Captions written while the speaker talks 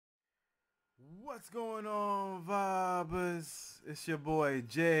What's going on, vibers? It's your boy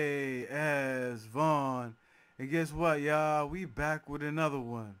J.S. Vaughn. And guess what, y'all? We back with another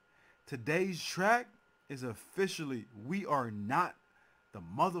one. Today's track is officially We Are Not the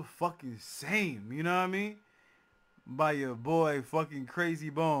Motherfucking Same. You know what I mean? By your boy fucking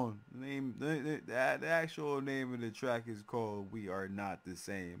kraziebone. The actual name of the track is called We Are Not the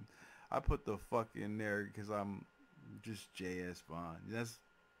Same. I put the fuck in there because I'm just J.S. Vaughn. That's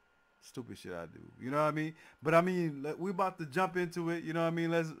stupid shit I do, you know what I mean? But I mean, we about to jump into it, you know what I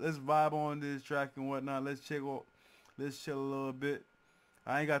mean? Let's vibe on this track and whatnot. Let's chill a little bit.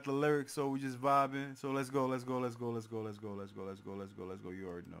 I ain't got the lyrics, so we just vibing. So let's go. You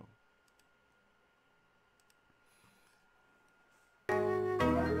already know.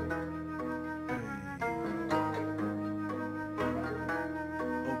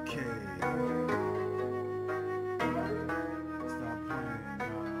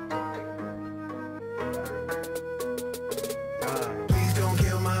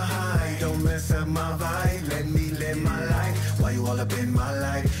 My vibe, let me live my life. Why you all up in my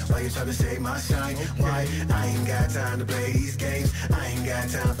life? Why you trying to save my shine? Why? I ain't got time to play these games. I ain't got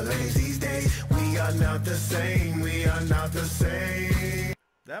time for ladies these days. We are not the same. We are not the same.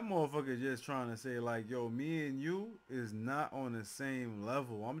 That motherfucker just trying to say like, yo, me and you is not on the same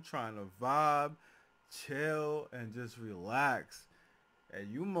level. I'm trying to vibe, chill, and just relax. And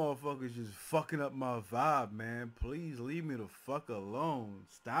you motherfuckers just fucking up my vibe, man. Please leave me the fuck alone.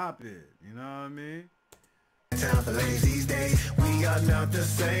 Stop it. You know what I mean? Time for ladies these days. We are not the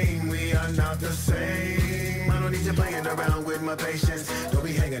same. We are not the same. I don't need you playing around with my patience. Don't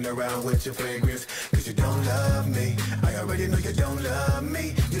be hanging around with your fragrance. Cause you don't love me. I already know you don't love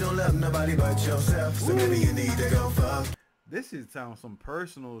me. You don't love nobody but yourself. So maybe you need to go fuck. This is sound some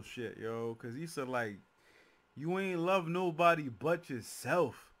personal shit, yo. Cause he said like, you ain't love nobody but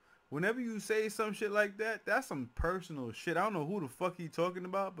yourself. Whenever you say some shit like that, that's some personal shit. I don't know who the fuck he talking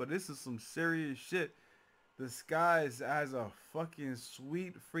about, but this is some serious shit. The Skies has a fucking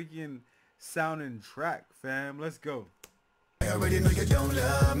sweet freaking sounding track, fam. Let's go. I already know you don't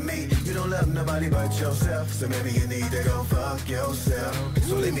love me. You don't love nobody but yourself. So maybe you need to go fuck yourself.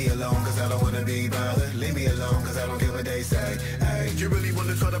 So leave me alone cause I don't wanna be bothered. Leave me alone cause I don't care what they say. Hey, you really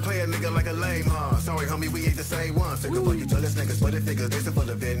wanna try to play a nigga like a lame, huh? Sorry homie, we ain't the same one. Sick of all you jealous niggas, but it figures they full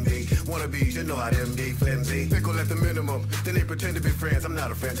of envy. Wannabes, you know how them be flimsy. Fickle at the minimum, then they pretend to be friends. I'm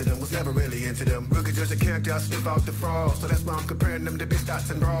not a friend to them, was never really into them. Rookie just a character, I sniff out the fraud. So that's why I'm comparing them to bitch dots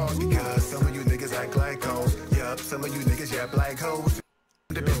and bras. Because some of you niggas act like hoes. Yup, some of you niggas yap like hoes.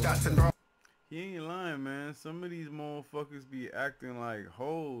 The bitch dots and bras. He ain't lying, man. Some of these motherfuckers be acting like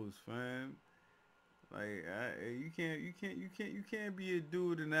hoes, fam. Like you can't be a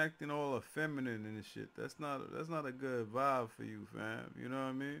dude and acting all effeminate and shit. That's not a good vibe for you, fam. You know what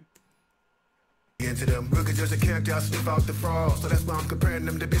I mean? Into them, rookie just a character, I sniff out the fraud. So that's why I'm comparing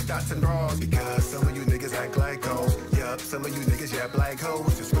them to bitch dots and bras. Because some of you niggas act like hoes. Yup, some of you niggas yap like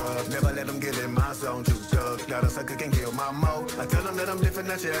hoes. Just scrub, never let them get in my zone. Too tough, not a sucker can kill my mo. I tell them that I'm different,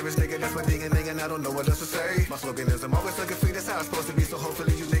 not your average nigga. That's my digging nigga, and I don't know what else to say. My slogan is I'm always looking free, that's how it's supposed to be. So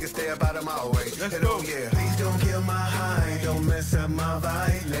hopefully you niggas stay up out of my way. Let's and go. Oh yeah, please don't kill my high. Don't mess up my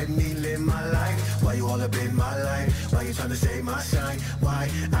vibe. Let me live my life. Why you all up in my life? Why you trying to save my shine? Why?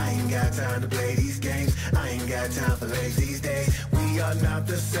 I ain't got time to play these games. I ain't got time for ladies these days. We are not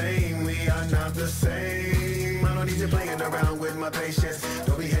the same. We are not the same. I don't need you playing around with my patience.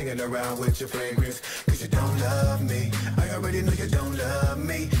 Don't be hanging around with your fragrance. Cause you don't love me. I already know you don't love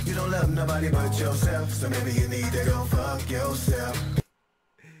me. You don't love nobody but yourself. So maybe you need to go fuck yourself.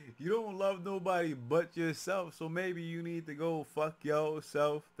 You don't love nobody but yourself, so maybe you need to go fuck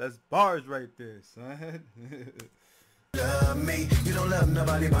yourself. That's bars right there, son. Love me, you don't love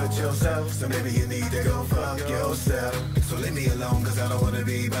nobody but yourself. So maybe you need to go fuck yourself. So leave me alone cause I don't wanna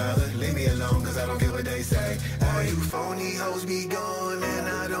be bothered. Leave me alone cause I don't care what they say. All you phony hoes be gone and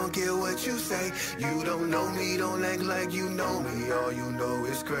I don't care what you say. You don't know me, don't act like you know me. All you know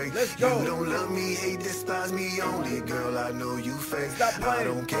is great. Let's go. You don't love me, hate, despise me only. Girl, I know you fake. Stop playing. I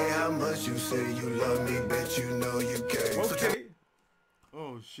don't care how much you say you love me, bitch, you know you can't. Okay.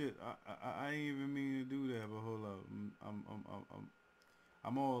 Oh shit! I ain't even mean to do that, but hold up.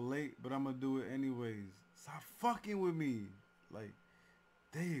 I'm all late, but I'm gonna do it anyways. Stop fucking with me. Like,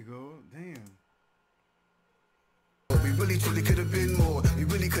 there you go. Damn. We really truly could have been more. We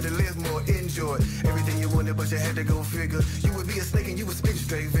really could have lived more, enjoyed everything you wanted, but you had to go figure. You would be a snake and you would spit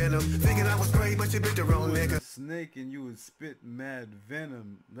straight venom. Thinking I was great, but you bit the wrong nigga. Snake and you would spit mad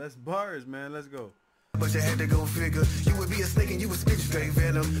venom. That's bars, man. Let's go. but you had to go figure. You would be a snake and you would spit straight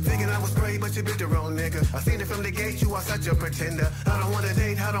venom. Thinking I was brave, but you bit the wrong nigga. I seen it from the gate, you are such a pretender. I don't wanna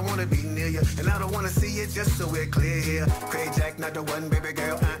date, I don't wanna be near you, and I don't wanna see it just so we're clear here. Krayzie not the one, baby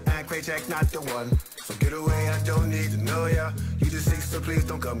girl, Krayzie not the one. So get away, I don't need to know ya. You just sick, so please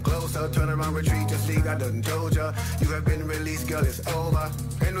don't come closer. Turn around, retreat, just leave, I done told ya. You have been released, girl, it's over.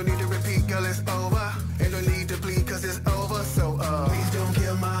 Ain't no need to repeat, girl, it's over. Ain't no need to plead, cause it's over. So, please don't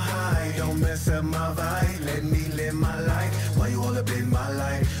kill my high, don't mess up my vibe. Let me live my life. Why you all up in my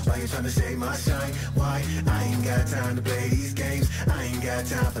life? Why you trying to shade my shine? Why? I ain't got time to play these games. I ain't got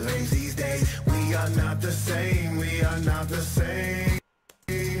time for lames these days. We are not the same, we are not the same.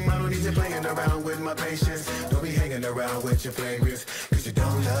 I don't need you playing around with my patience. Don't be hanging around with your flagrants, cause you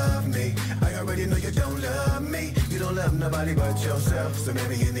don't love me. I already know you don't love me. You don't love nobody but yourself. So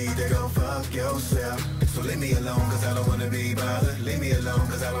maybe you need to go fuck yourself. So leave me alone cause I don't wanna be bothered. Leave me alone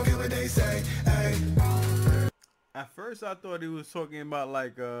cause I don't care what they say. Hey. At first I thought he was talking about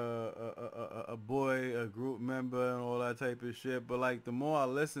like a boy, a group member and all that type of shit. But like the more I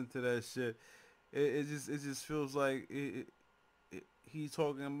listen to that shit, it just feels like he's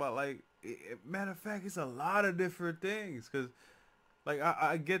talking about like, matter of fact, it's a lot of different things. Cause like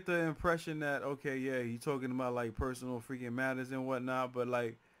I get the impression that, okay, yeah, he's talking about like personal freaking matters and whatnot, but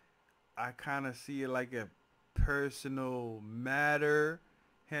like I kind of see it like a personal matter,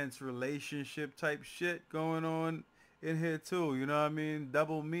 hence relationship type shit going on in here too. You know what I mean?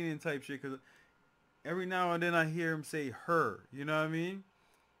 Double meaning type shit. Cause every now and then I hear him say her. You know what I mean?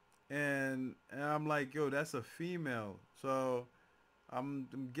 And I'm like, yo, that's a female. So I'm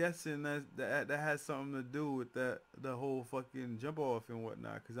guessing that has something to do with the whole fucking jump off and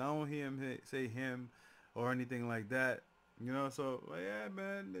whatnot. Cause I don't hear him say him or anything like that. You know, so like, yeah,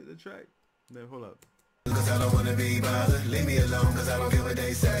 man, the track. Then hold up. Cause I don't wanna be bothered. Leave me alone cause I don't care what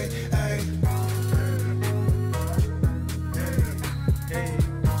they say. Hey. Hey,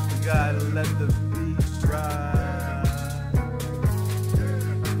 you gotta let the beat ride.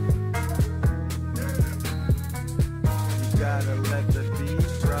 You gotta let the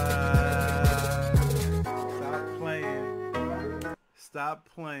beat ride. Stop playing. Stop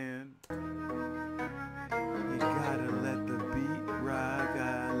playing. You gotta let the beat ride.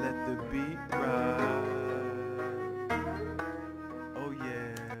 Gotta let the beat ride. Oh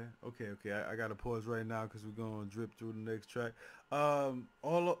yeah. Okay. I gotta pause right now because we're gonna drip through the next track. All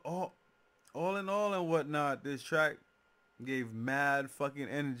in all and whatnot, this track gave mad fucking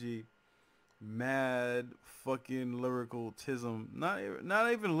energy, mad fucking lyricaltism. Not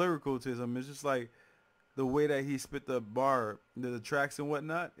even lyricaltism. It's just like the way that he spit the bar, the tracks and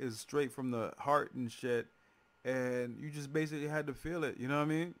whatnot is straight from the heart and shit. And you just basically had to feel it. You know what I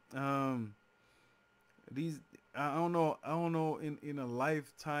mean? I don't know in a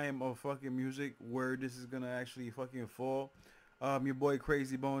lifetime of fucking music where this is gonna actually fucking fall. Your boy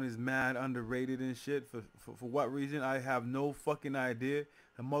kraziebone is mad underrated and shit. For what reason? I have no fucking idea.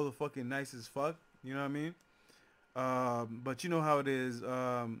 The motherfucking nice as fuck. You know what I mean? But you know how it is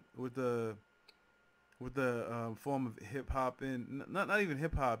with the form of hip hop and not even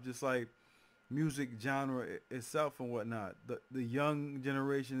hip hop, just like music genre itself and whatnot. The young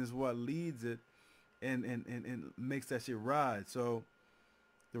generation is what leads it and makes that shit ride. So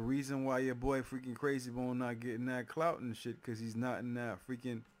the reason why your boy freaking kraziebone not getting that clout and shit, because he's not in that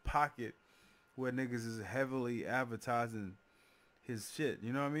freaking pocket where niggas is heavily advertising his shit.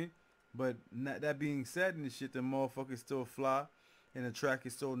 You know what I mean? But that being said and shit, the motherfuckers still fly and the track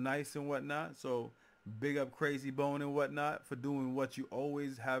is so nice and whatnot. So big up kraziebone and whatnot for doing what you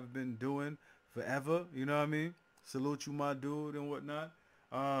always have been doing forever. You know what I mean? Salute you, my dude, and whatnot.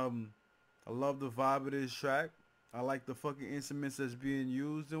 I love the vibe of this track. I like the fucking instruments that's being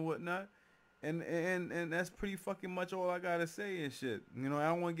used and whatnot. And that's pretty fucking much all I gotta say and shit. You know, I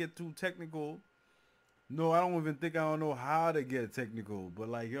don't want to get too technical. No, I don't even think I don't know how to get technical. But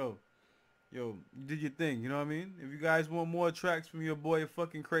like, yo, you did your thing. You know what I mean? If you guys want more tracks from your boy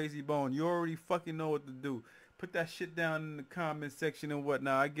fucking kraziebone, you already fucking know what to do. Put that shit down in the comment section and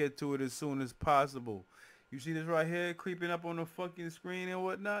whatnot. I get to it as soon as possible. You see this right here creeping up on the fucking screen and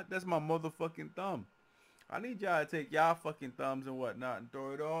whatnot? That's my motherfucking thumb. I need y'all to take y'all fucking thumbs and whatnot and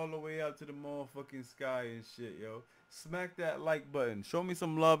throw it all the way up to the motherfucking sky and shit, yo. Smack that like button. Show me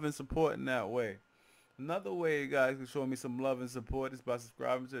some love and support in that way. Another way you guys can show me some love and support is by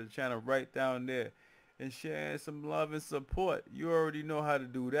subscribing to the channel right down there and sharing some love and support. You already know how to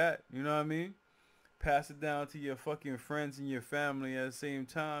do that. You know what I mean? Pass it down to your fucking friends and your family at the same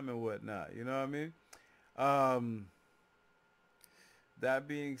time and whatnot. You know what I mean? that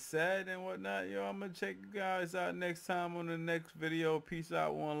being said and whatnot, yo, I'm gonna check you guys out next time on the next video. Peace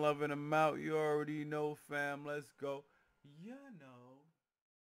out, one love, and I'm out. You already know, fam. Let's go. You know.